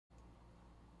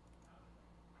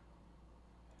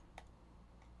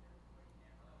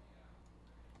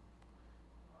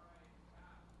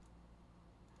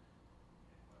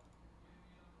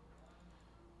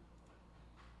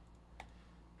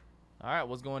All right,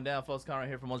 what's going down, folks? Conrad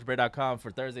here from Mojobreak.com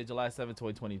for Thursday, July 7th,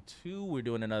 2022. We're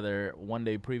doing another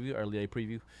one-day preview, early day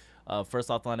preview. First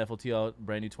off the line, FOTL,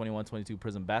 brand new 21-22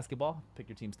 Prizm basketball. Pick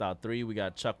your team style 3. We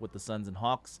got Chuck with the Suns and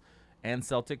Hawks and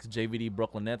Celtics, JVD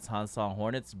Brooklyn Nets, Hansong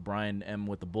Hornets, Brian M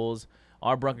with the Bulls,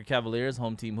 R. Brunker Cavaliers,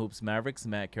 home team hoops Mavericks,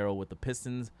 Matt Carroll with the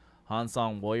Pistons,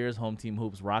 Hansong Warriors, home team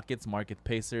hoops Rockets, Market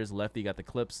Pacers, Lefty got the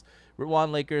Clips,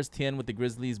 Ritwan Lakers, Tien with the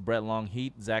Grizzlies, Brett Long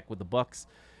Heat, Zach with the Bucks,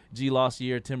 G Lost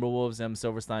Year, Timberwolves, M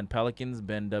Silverstein Pelicans,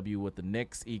 Ben W with the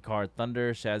Knicks, E Card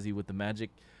Thunder, Shazzy with the Magic,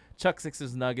 Chuck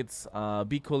Sixers Nuggets,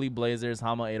 B Cooley Blazers,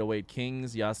 Hama 808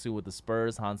 Kings, Yasu with the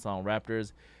Spurs, Hansong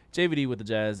Raptors, JVD with the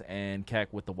Jazz, and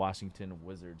Kak with the Washington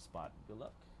Wizards spot. Good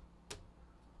luck.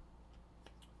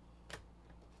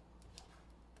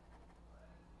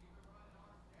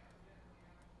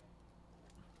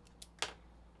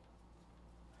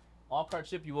 All card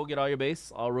ship, you will get all your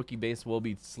base. All rookie base will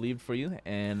be sleeved for you,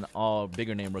 and all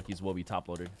bigger name rookies will be top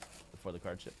loaded for the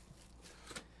card ship.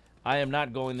 I am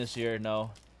not going this year,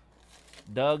 no.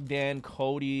 Doug, Dan,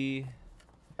 Cody,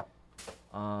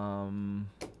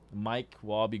 Mike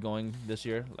will all be going this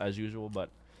year as usual, but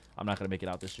I'm not gonna make it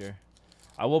out this year.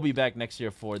 I will be back next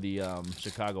year for the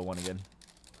Chicago one again.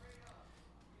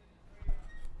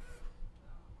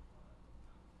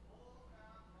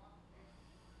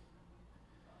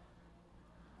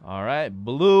 All right,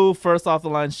 blue first off the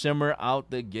line shimmer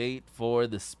out the gate for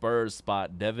the Spurs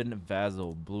spot. Devin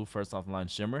Vassell, blue first off the line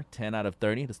shimmer, 10 out of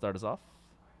 30 to start us off.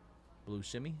 Blue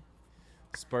shimmy.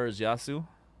 Spurs Yasu.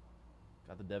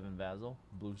 Got the Devin Vassell,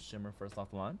 blue shimmer first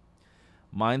off the line.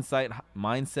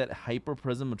 Mindset Hyper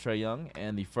Prizm of Trae Young,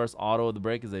 and the first auto of the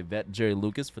break is a vet Jerry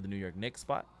Lucas for the New York Knicks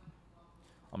spot.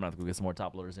 I'm gonna have to go get some more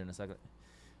top loaders here in a second.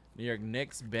 New York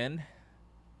Knicks Ben,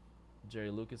 Jerry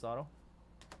Lucas auto.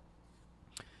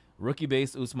 Rookie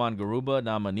base Usman Garuba,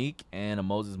 Dominique, and a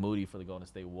Moses Moody for the Golden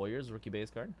State Warriors. Rookie base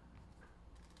card.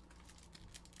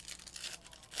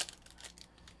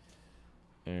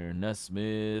 Ernest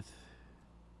Smith.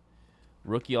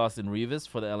 Rookie Austin Reeves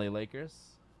for the LA Lakers.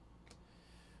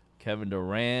 Kevin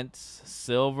Durant.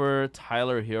 Silver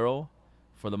Tyler Hero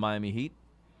for the Miami Heat.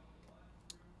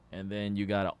 And then you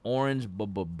got an orange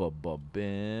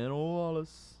Ben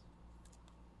Wallace.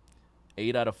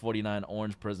 8 out of 49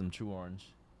 orange Prizm, true orange.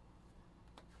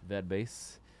 Vet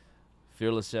base.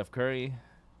 Fearless Chef Curry.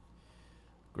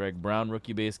 Greg Brown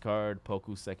rookie base card.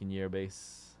 Poku second year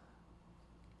base.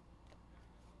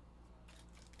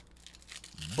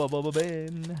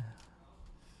 Ben.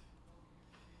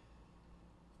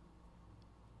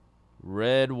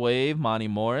 Red Wave, Monty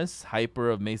Morris.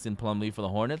 Hyper of Mason Plumlee for the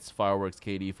Hornets. Fireworks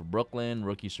KD for Brooklyn.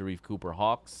 Rookie Sharif Cooper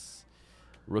Hawks.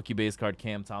 Rookie base card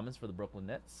Cam Thomas for the Brooklyn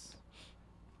Nets.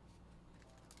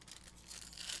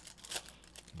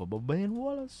 Ben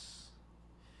Wallace.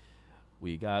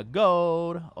 We got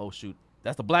gold. Oh, shoot.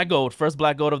 That's the black gold. First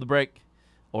black gold of the break.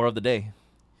 Or of the day.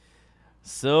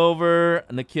 Silver,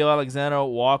 Nikhil Alexander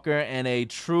Walker, and a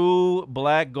true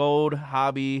black gold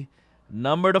hobby.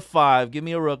 Number to 5. Give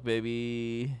me a rook,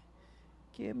 baby.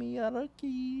 Give me a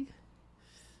rookie.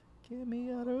 Give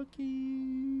me a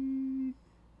rookie.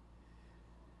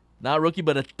 Not rookie,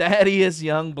 but a Thaddeus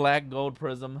Young black gold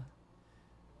Prizm.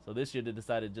 So this year they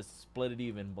decided to just split it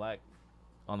even. Black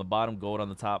on the bottom, gold on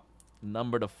the top.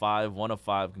 Number to 5, 1 of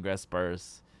 5. Congrats,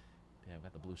 Spurs. Damn,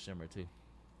 got the blue shimmer too.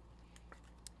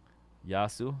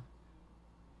 Yasu.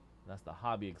 That's the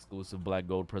hobby exclusive black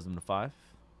gold Prizm to 5.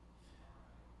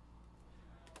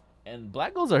 And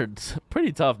black golds are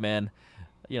pretty tough, man.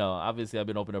 You know, obviously I've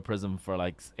been opening a Prizm for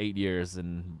like 8 years,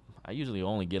 and I usually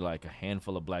only get like a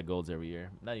handful of black golds every year.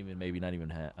 Not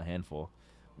even a handful.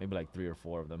 Maybe like 3 or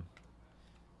 4 of them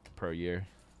per year.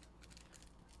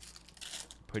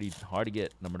 Pretty hard to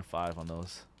get number to 5 on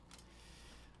those.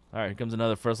 All right, here comes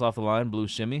another first off the line blue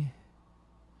shimmy.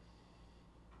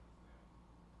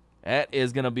 That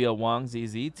is going to be a Wang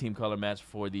ZZ team color match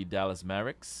for the Dallas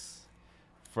Mavericks.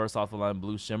 First off the line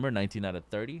blue shimmer, 19 out of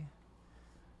 30.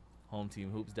 Home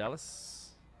team hoops Dallas.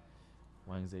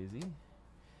 Wang ZZ.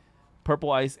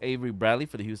 Purple Ice Avery Bradley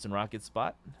for the Houston Rockets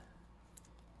spot.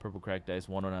 Purple Cracked Ice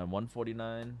 109,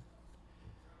 149.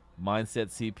 Mindset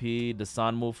CP.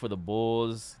 Desanmu for the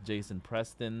Bulls. Jason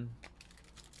Preston.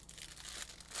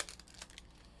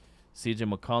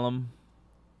 CJ McCollum.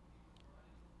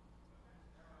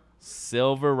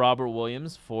 Silver Robert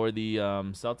Williams for the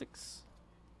Celtics.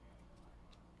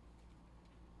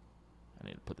 I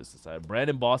need to put this aside.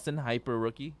 Brandon Boston, Hyper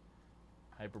Rookie.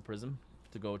 Hyper Prizm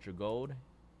to go with your gold.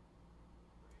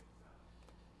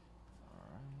 All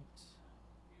right.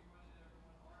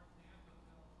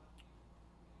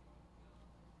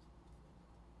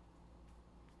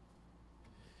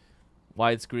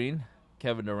 Widescreen,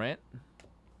 Kevin Durant.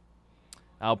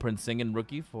 Alprin Sengun,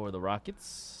 rookie for the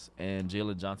Rockets. And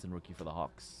Jalen Johnson, rookie for the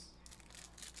Hawks.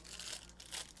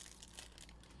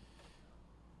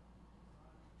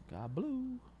 Got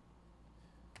blue.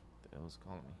 What the hell is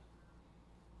calling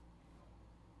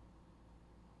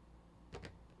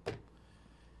me?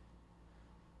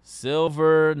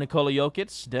 Silver, Nikola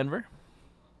Jokic, Denver.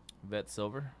 Vet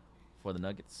silver for the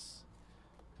Nuggets.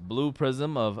 Blue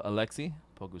Prizm of Alexei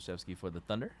Pokusevsky for the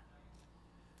Thunder.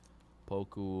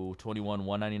 Poku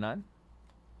 21/199.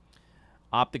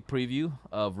 Optic preview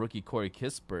of rookie Corey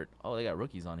Kispert. Oh, they got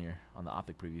rookies on here on the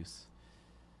optic previews.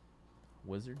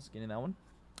 Wizards getting that one.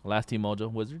 Last team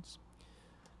mojo, Wizards.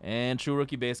 And true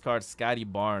rookie base card, Scotty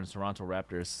Barnes, Toronto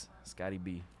Raptors. Scotty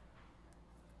B.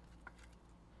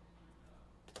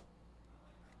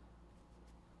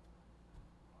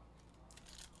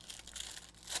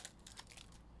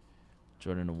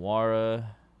 Jordan Nwora.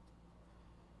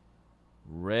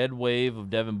 Red wave of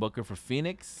Devin Booker for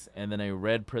Phoenix. And then a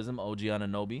red Prizm OG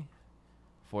Anunoby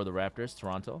for the Raptors,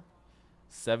 Toronto.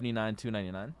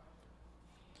 79/299.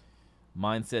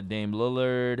 Mindset Dame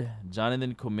Lillard.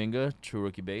 Jonathan Kuminga, true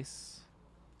rookie base.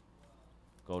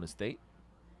 Golden State.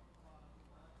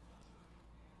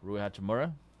 Rui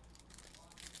Hachimura.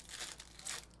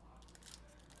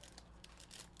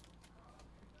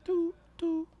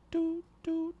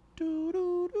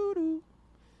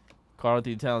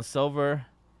 Karl-Anthony Towns silver.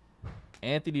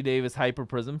 Anthony Davis Hyper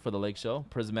Prizm for the Lake Show.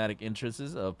 Prismatic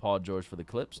entrances of Paul George for the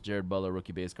Clips. Jared Butler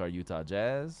rookie base card, Utah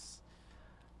Jazz.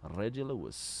 Reggie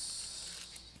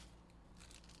Lewis.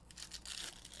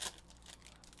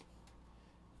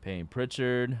 Payne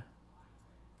Pritchard.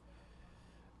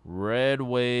 Red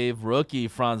Wave rookie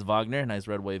Franz Wagner. Nice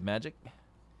Red Wave Magic.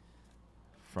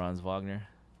 Franz Wagner.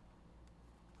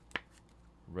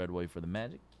 Red Wave for the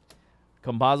Magic.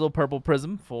 Compazzo Purple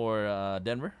Prizm for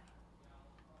Denver.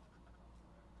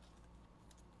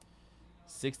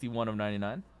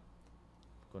 61/99.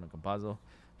 Going to Compazzo.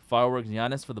 Fireworks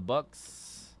Giannis for the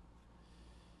Bucks.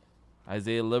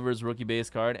 Isaiah Livers rookie base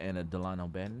card and a Delano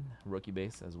Banton rookie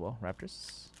base as well.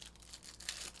 Raptors.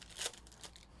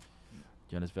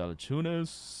 Giannis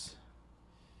Valanciunas.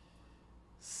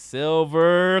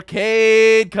 Silver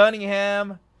Cade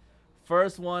Cunningham.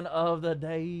 First one of the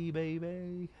day,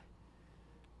 baby.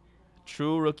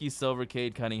 True rookie silver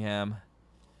Cade Cunningham.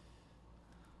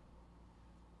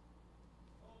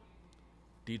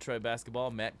 Detroit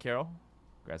basketball, Matt Carroll.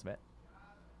 Congrats, Matt.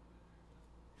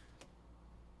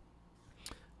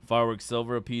 Fireworks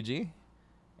silver PG.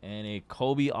 And a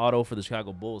Kobe auto for the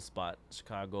Chicago Bulls spot.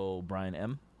 Chicago Brian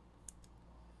M.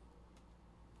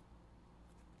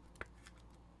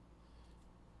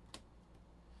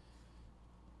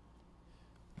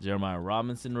 Jeremiah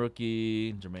Robinson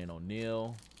rookie. Jermaine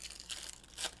O'Neal.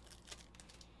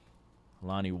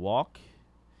 Lonnie Walk.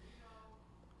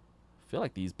 I feel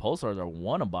like these postcards are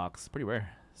one a box. Pretty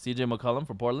rare. CJ McCollum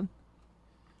for Portland.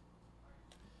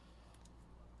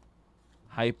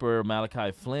 Hyper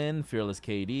Malachi Flynn. Fearless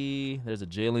KD. There's a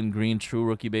Jalen Green true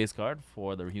rookie base card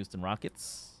for the Houston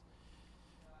Rockets.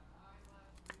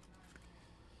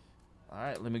 All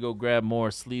right, let me go grab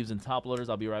more sleeves and top loaders.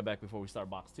 I'll be right back before we start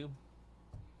box 2.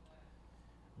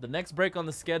 The next break on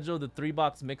the schedule, the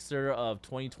 3-box mixer of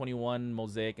 2021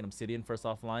 Mosaic and Obsidian first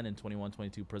offline and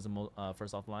 21-22 Prizm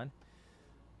first offline.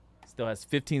 Still has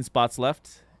 15 spots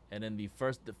left. And then the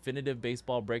first definitive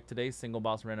baseball break today, single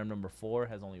box random number 4,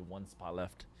 has only 1 spot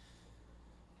left.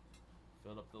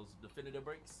 Fill up those definitive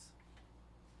breaks.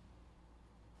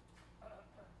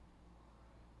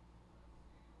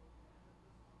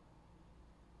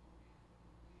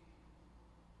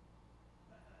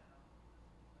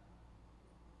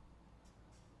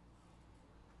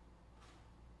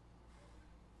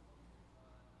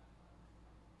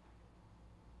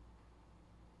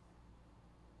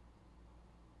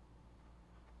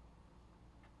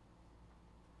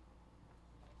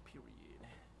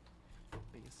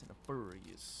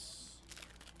 Furious.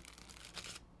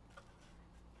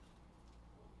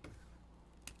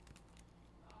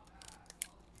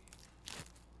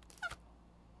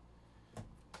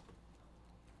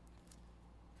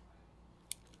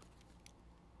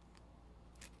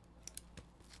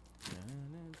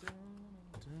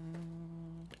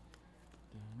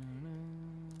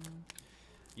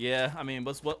 Yeah, I mean,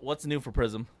 what's new for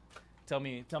Prizm? Tell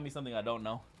me something I don't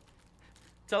know.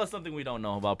 Tell us something we don't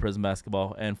know about Prizm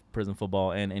basketball and Prizm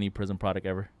football and any Prizm product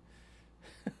ever.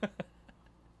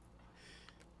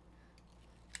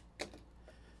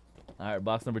 All right,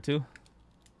 box number 2.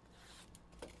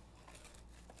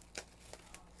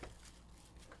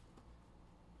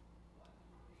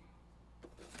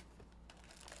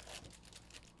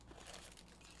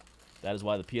 That is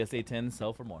why the PSA 10s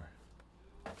sell for more.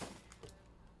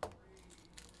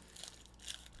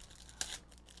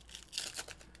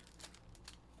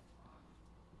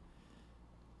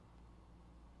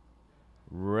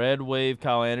 Red Wave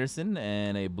Kyle Anderson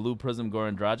and a blue Prizm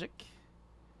Goran Dragic.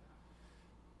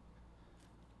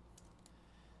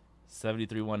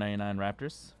 73/199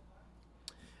 Raptors.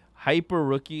 Hyper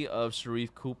rookie of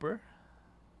Sharif Cooper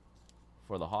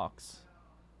for the Hawks.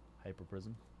 Hyper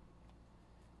Prizm.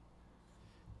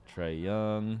 Trey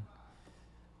Young.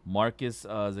 Marcus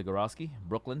Zagorowski,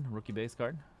 Brooklyn, rookie base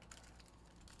card.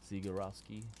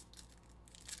 Zagorowski.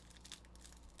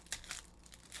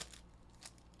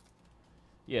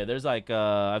 Yeah, there's like,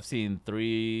 I've seen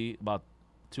about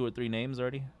 2 or 3 names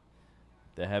already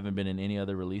that haven't been in any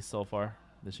other release so far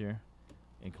this year,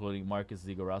 including Marcus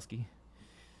Zagorowski.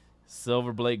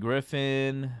 Silver Blake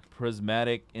Griffin,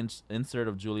 prismatic insert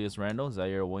of Julius Randle,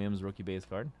 Zaire Williams rookie base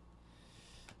card.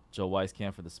 Joe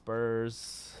Wieskamp for the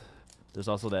Spurs. There's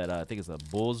also that, I think it's a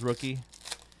Bulls rookie,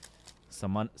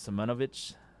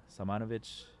 Samanovic,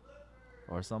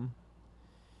 or some.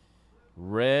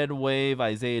 Red Wave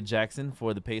Isaiah Jackson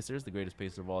for the Pacers, the greatest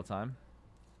Pacer of all time.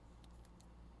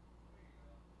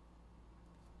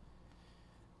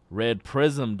 Red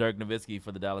Prizm Dirk Nowitzki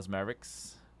for the Dallas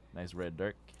Mavericks. Nice red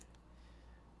Dirk.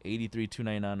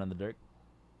 83/299 on the Dirk.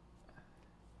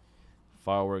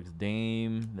 Fireworks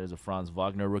Dame. There's a Franz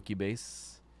Wagner rookie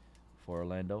base for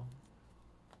Orlando.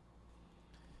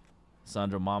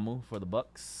 Sandro Mamu for the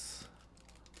Bucks.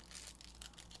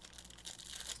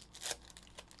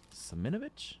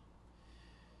 Saminovic.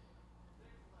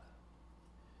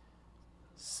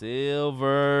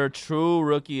 Silver true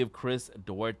rookie of Chris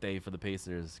Duarte for the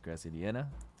Pacers. Gracie Diana.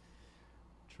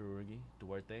 True rookie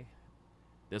Duarte.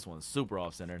 This one's super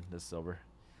off-centered. This silver.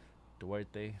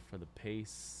 Duarte for the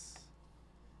Pace.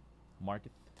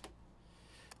 Market.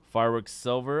 Fireworks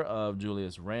silver of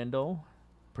Julius Randle.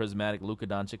 Prismatic Luka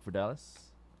Doncic for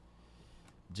Dallas.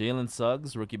 Jalen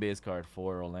Suggs, rookie base card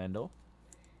for Orlando.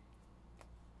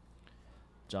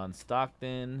 John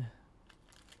Stockton.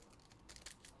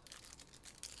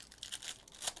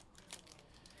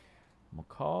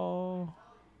 McCall.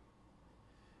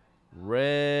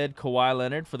 Red Kawhi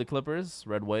Leonard for the Clippers.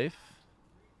 Red Wave.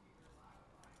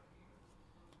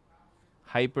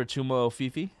 Hyper Chuma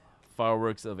Ofifi.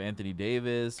 Fireworks of Anthony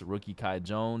Davis. Rookie Kai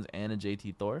Jones. And a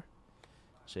JT Thor.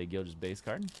 Shea Gilgeous base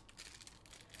card.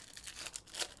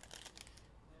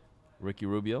 Ricky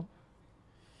Rubio.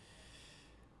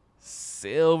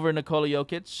 Silver Nikola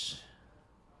Jokic.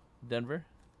 Denver.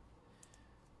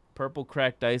 Purple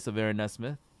cracked ice of Aaron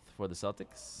Nesmith for the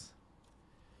Celtics.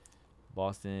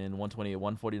 Boston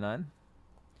 128/149.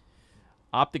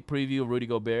 Optic preview of Rudy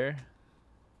Gobert.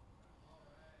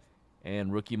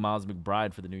 And rookie Miles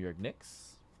McBride for the New York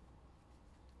Knicks.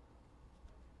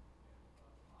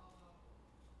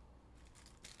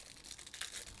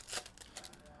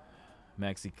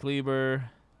 Maxi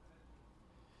Kleber.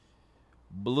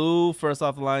 Blue first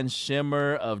off the line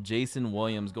shimmer of Jason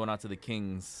Williams going out to the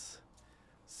Kings.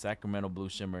 Sacramento blue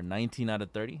shimmer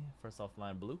 19/30. First off the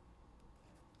line blue.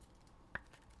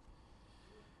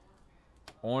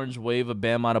 Orange wave of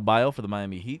Bam Adebayo for the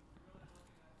Miami Heat.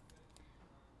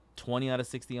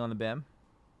 20/60 on the Bam.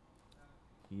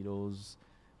 Heatles.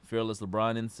 Fearless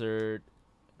LeBron insert.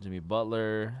 Jimmy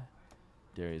Butler.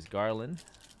 Darius Garland.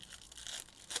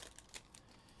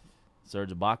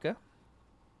 Serge Ibaka.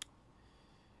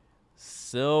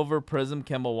 Silver Prizm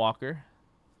Kemba Walker.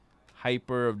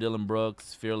 Hyper of Dylan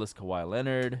Brooks. Fearless Kawhi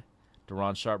Leonard.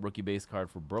 Deron Sharp rookie base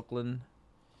card for Brooklyn.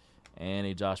 And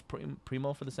a Josh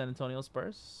Primo for the San Antonio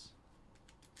Spurs.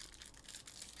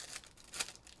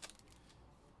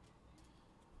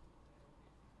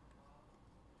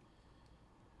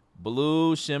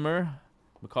 Blue shimmer.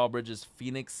 McCall Bridges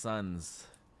Phoenix Suns.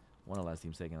 One of the last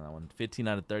teams taking that one.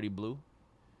 15/30 blue.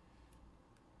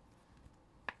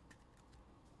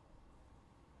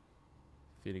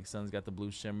 Phoenix Suns got the blue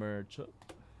shimmer.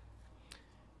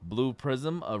 Blue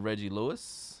Prizm of Reggie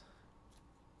Lewis.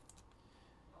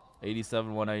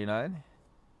 87/199.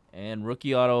 And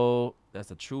rookie auto. That's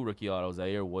a true rookie auto.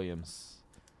 Zaire Williams.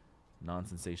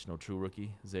 Non-sensational true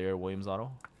rookie. Zaire Williams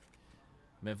auto.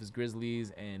 Memphis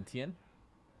Grizzlies and Tien.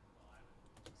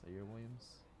 Zaire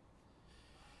Williams.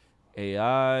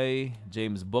 AI.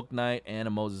 James Bouknight and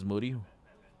a Moses Moody.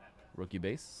 Rookie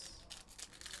base.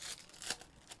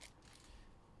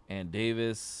 And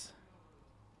Davis.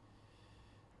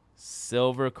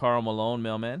 Silver Karl Malone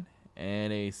mailman.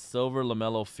 And a silver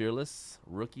LaMelo Fearless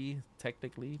rookie.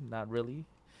 Technically, not really.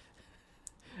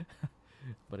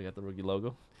 But I got the rookie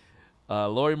logo.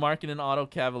 Lauri Markkanen auto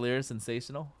Cavaliers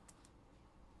sensational.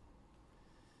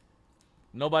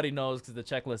 Nobody knows because the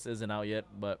checklist isn't out yet,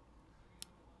 but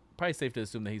probably safe to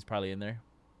assume that he's probably in there.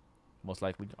 Most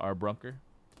likely. R. Brunker.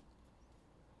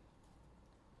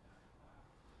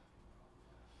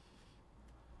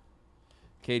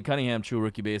 Cade Cunningham, true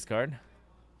rookie base card.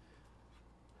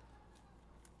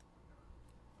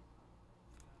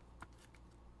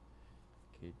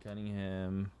 Cade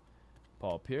Cunningham.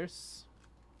 Paul Pierce.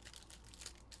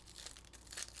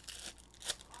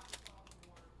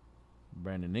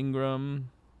 Brandon Ingram.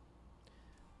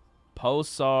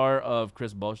 Pulsar of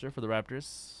Chris Boeser for the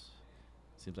Raptors.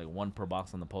 Seems like one per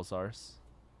box on the Pulsars.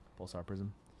 Pulsar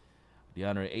Prism.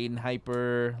 DeAndre Ayton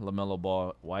Hyper. LaMelo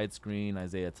Ball widescreen.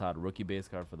 Isaiah Todd rookie base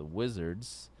card for the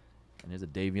Wizards. And here's a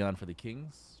Davion for the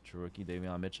Kings. True rookie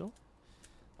Davion Mitchell.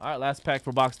 All right, last pack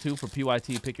for box 2 for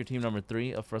PYT. Pick your team number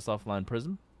 3 of First Offline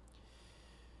Prism.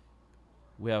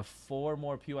 We have 4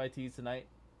 more PYTs tonight.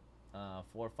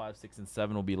 4, 5, 6, and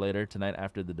 7 will be later tonight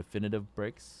after the definitive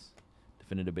breaks.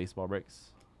 Definitive baseball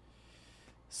breaks.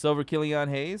 Silver Killian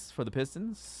Hayes for the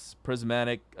Pistons.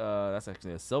 Prismatic, that's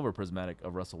actually a silver prismatic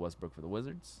of Russell Westbrook for the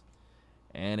Wizards.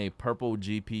 And a purple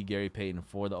GP Gary Payton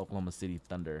for the Oklahoma City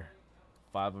Thunder.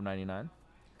 5 of 99.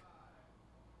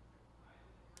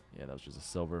 Yeah, that was just a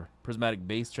silver. Prismatic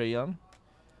base Trae Young.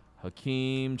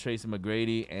 Hakeem, Tracy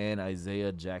McGrady, and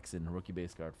Isaiah Jackson. Rookie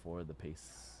base card for the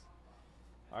Pace.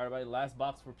 All right, everybody. Last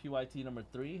box for PYT number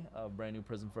 3 of brand new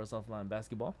Prizm First Offline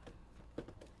Basketball.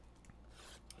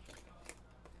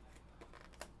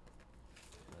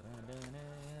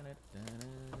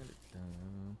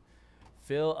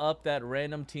 Fill up that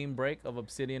random team break of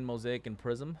Obsidian, Mosaic, and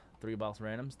Prizm. 3-box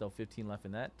random. Still 15 left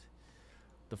in that.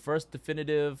 The first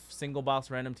definitive single box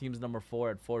random teams number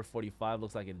 4 at 4:45.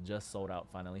 Looks like it just sold out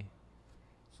finally.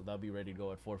 So that'll be ready to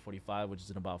go at 4:45, which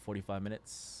is in about 45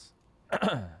 minutes.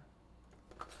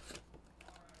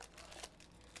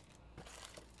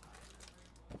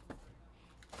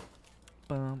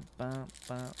 Bum, bum,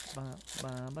 bum, bum,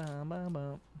 bum, bum, bum,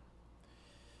 bum.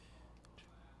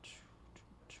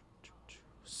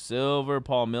 Silver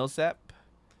Paul Millsap.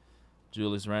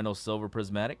 Julius Randle silver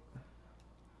prismatic.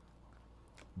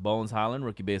 Bones Highland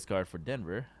rookie base card for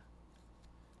Denver.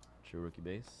 True rookie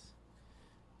base.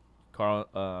 Karl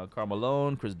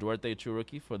Malone, Chris Duarte true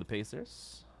rookie for the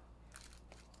Pacers.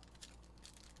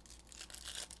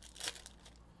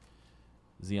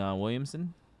 Zion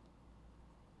Williamson.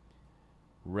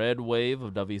 Red Wave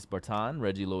of Davis Bertan.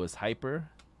 Reggie Lewis Hyper.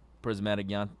 Prismatic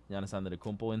Giannis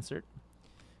Antetokounmpo insert.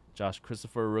 Josh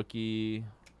Christopher rookie.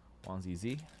 Wang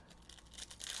Zizi.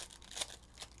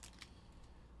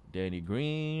 Danny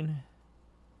Green.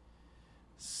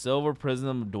 Silver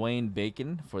Prism Dwayne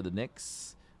Bacon for the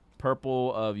Knicks.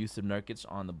 Purple of Yusuf Nurkic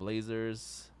on the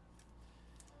Blazers.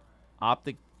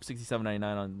 Optic $67.99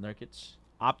 on Nurkic.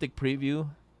 Optic Preview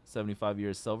 75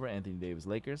 years silver Anthony Davis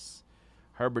Lakers.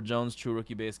 Herbert Jones true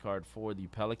rookie base card for the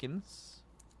Pelicans.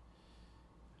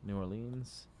 New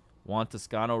Orleans. Juan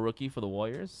Toscano rookie for the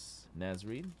Warriors. Naz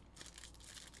Reid.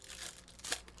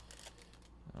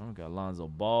 Oh, got Lonzo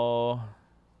Ball.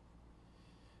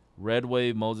 Red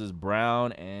Wave Moses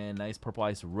Brown and nice purple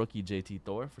ice rookie JT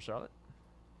Thor for Charlotte.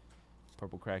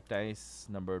 Purple cracked ice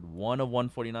numbered 1 of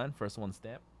 149. First one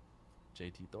stamp.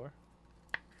 JT Thor.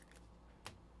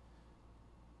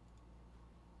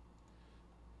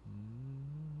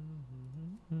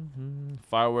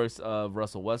 Fireworks of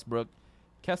Russell Westbrook.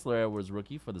 Kessler Edwards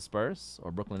rookie for the Spurs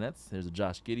or Brooklyn Nets. Here's a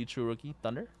Josh Giddey true rookie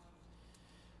Thunder.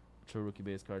 True rookie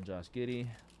base card Josh Giddey.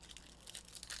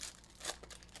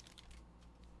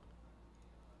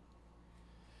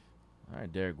 All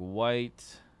right, Derek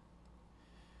White.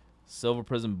 Silver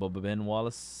Prism Ben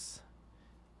Wallace.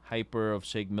 Hyper of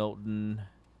Shake Milton.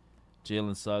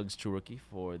 Jalen Suggs true rookie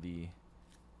for the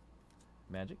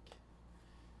Magic.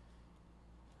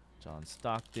 John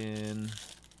Stockton.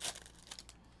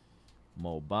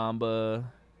 Mo Bamba.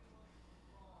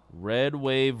 Red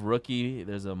Wave rookie.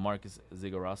 There's a Marcus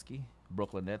Zagorowski.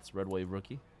 Brooklyn Nets Red Wave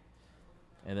rookie.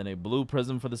 And then a blue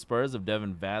prism for the Spurs of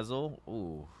Devin Vassell.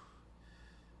 Ooh.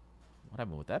 What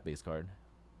happened with that base card?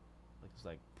 It's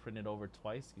like printed over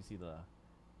twice. You see the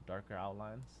darker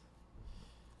outlines.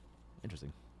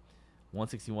 Interesting.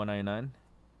 161.99.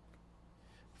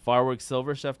 Fireworks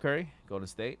silver Chef Curry. Golden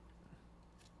State.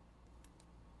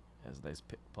 That's a nice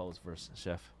pose for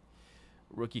Chef.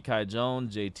 Rookie Kai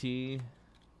Jones, JT.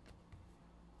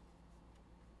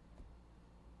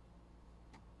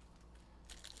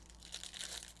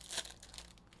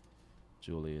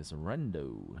 Julius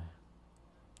Randle.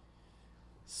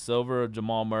 Silver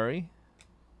Jamal Murray.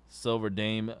 Silver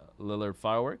Dame Lillard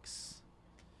Fireworks.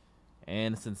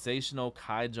 And sensational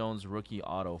Kai Jones rookie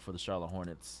auto for the Charlotte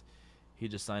Hornets. He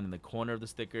just signed in the corner of the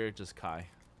sticker, just Kai.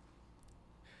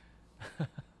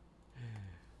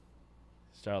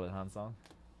 Charlotte Hansong.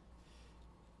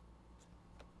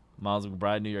 Miles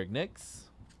McBride, New York Knicks.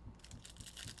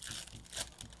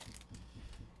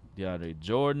 DeAndre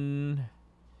Jordan.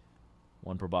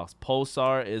 1 per box.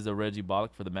 Pulsar is a Reggie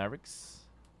Bullock for the Mavericks.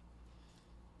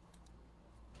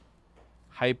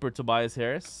 Hyper Tobias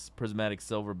Harris. Prismatic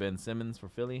Silver Ben Simmons for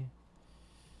Philly.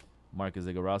 Marcus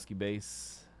Zagorowski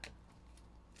base.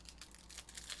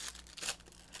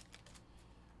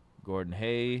 Gordon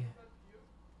Hay.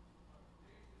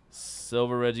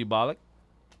 Silver Reggie Bullock.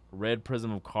 Red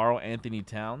Prism of Karl Anthony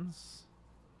Towns.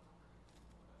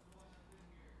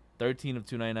 13 of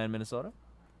 299 Minnesota.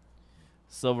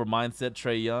 Silver Mindset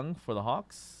Trae Young for the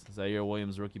Hawks. Zaire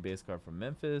Williams rookie base card from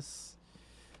Memphis.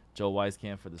 Joe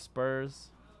Wieskamp for the Spurs.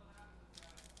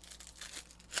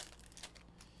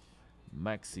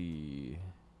 Maxi.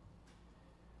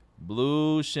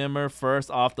 Blue Shimmer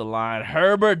first off the line.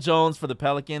 Herbert Jones for the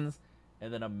Pelicans.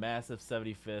 And then a massive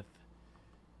 75th.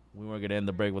 We weren't going to end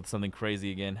the break with something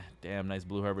crazy again. Damn, nice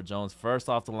blue Herbert Jones. First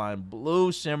off the line.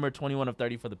 Blue Shimmer 21 of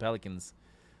 30 for the Pelicans.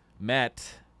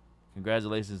 Matt,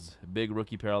 congratulations. Big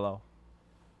rookie parallel.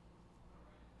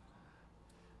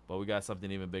 But we got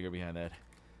something even bigger behind that.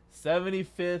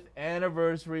 75th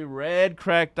anniversary red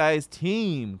cracked ice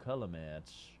team color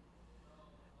match.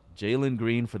 Jalen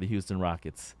Green for the Houston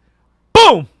Rockets.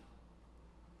 Boom!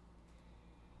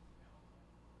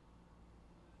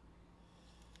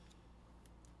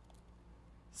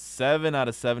 Seven out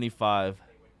of 75.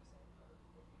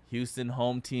 Houston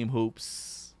home team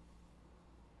hoops.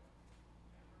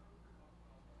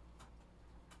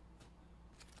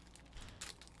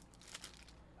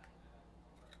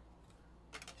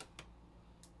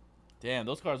 Damn,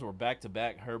 those cards were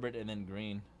back-to-back, Herbert and then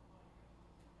Green.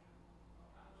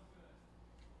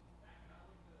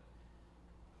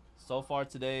 So far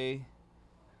today,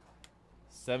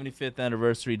 75th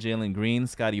anniversary, Jalen Green,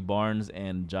 Scotty Barnes,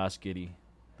 and Josh Giddey.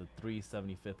 The 3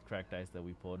 75th cracked ice that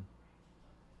we pulled.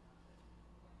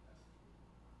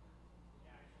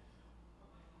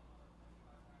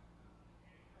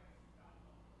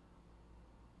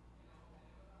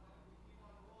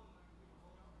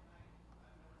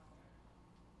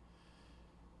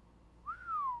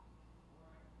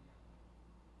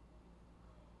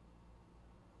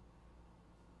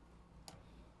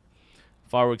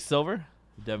 Fireworks Silver,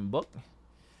 Devin Book.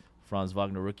 Franz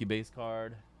Wagner rookie base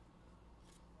card.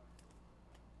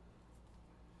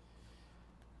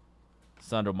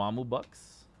 Sandro Mamu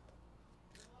Bucks.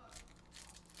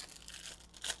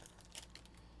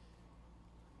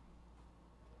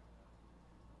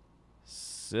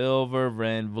 Silver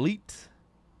Van Vliet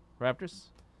Raptors.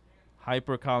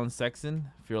 Hyper Colin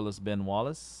Sexton. Fearless Ben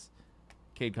Wallace.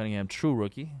 Cade Cunningham true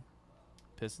rookie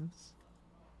Pistons.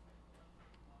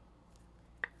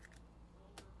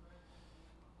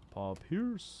 Paul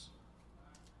Pierce.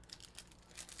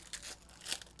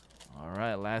 All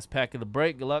right, last pack of the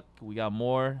break. Good luck. We got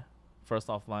more. First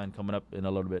offline coming up in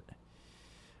a little bit.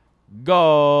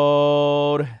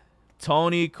 Gold.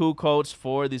 Tony Kukoc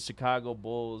for the Chicago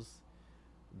Bulls.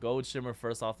 Gold Shimmer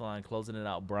first off the line, closing it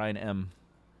out. Brian M.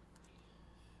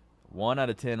 1 out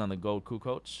of 10 on the Gold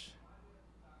Kukoc.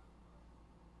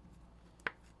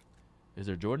 Is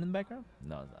there Jordan in the background?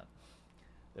 No, it's not.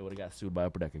 They would have got sued by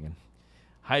Upper Deck again.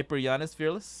 Hyper Giannis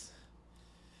Fearless.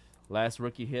 Last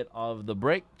rookie hit of the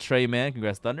break. Trey Mann.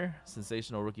 Congrats, Thunder.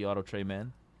 Sensational rookie auto Trey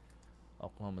Mann.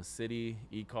 Oklahoma City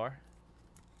E-Car.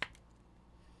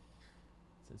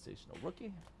 Sensational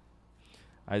rookie.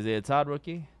 Isaiah Todd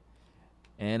rookie.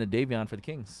 And a Davion for the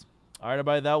Kings. All right,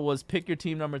 everybody. That was pick your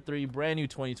team number 3. Brand new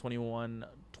 2021-22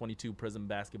 Prizm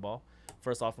basketball.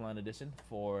 First offline edition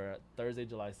for Thursday,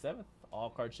 July 7th.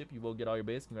 All card ship. You will get all your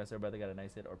base. Congrats, everybody. Got a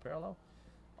nice hit or parallel.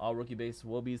 All rookie base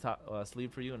will be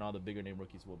sleeved for you, and all the bigger name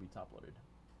rookies will be top loaded.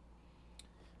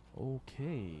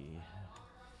 Okay.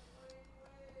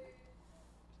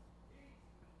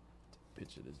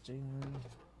 Picture this, Jalen.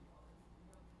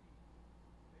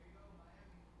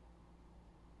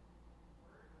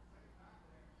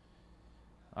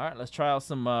 All right, let's try out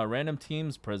some random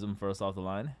teams Prizm first off the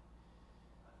line.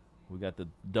 We got the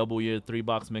double year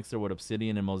 3-box mixer with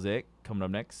Obsidian and Mosaic coming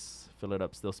up next. Fill it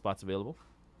up, still spots available.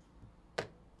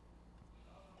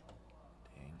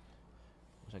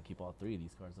 I keep all 3 of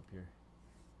these cards up here.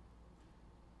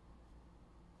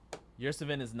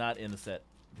 Yurtseven is not in the set.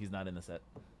 He's not in the set.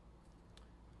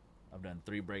 I've done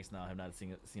 3 breaks now. I have not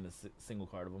seen a single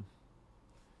card of him.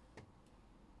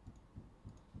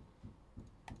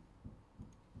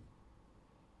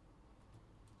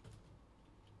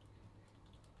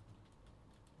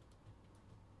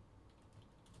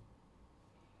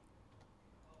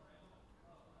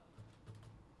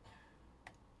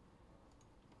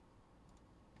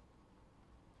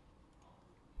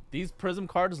 These Prizm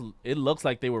cards, it looks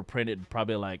like they were printed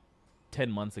probably like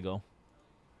 10 months ago,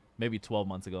 maybe 12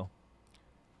 months ago,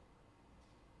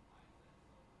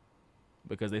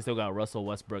 because they still got Russell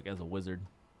Westbrook as a Wizard.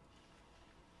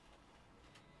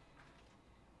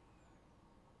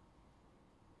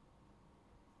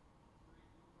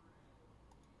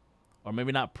 Or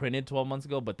maybe not printed 12 months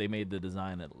ago, but they made the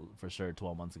design for sure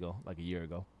 12 months ago, like a year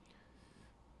ago.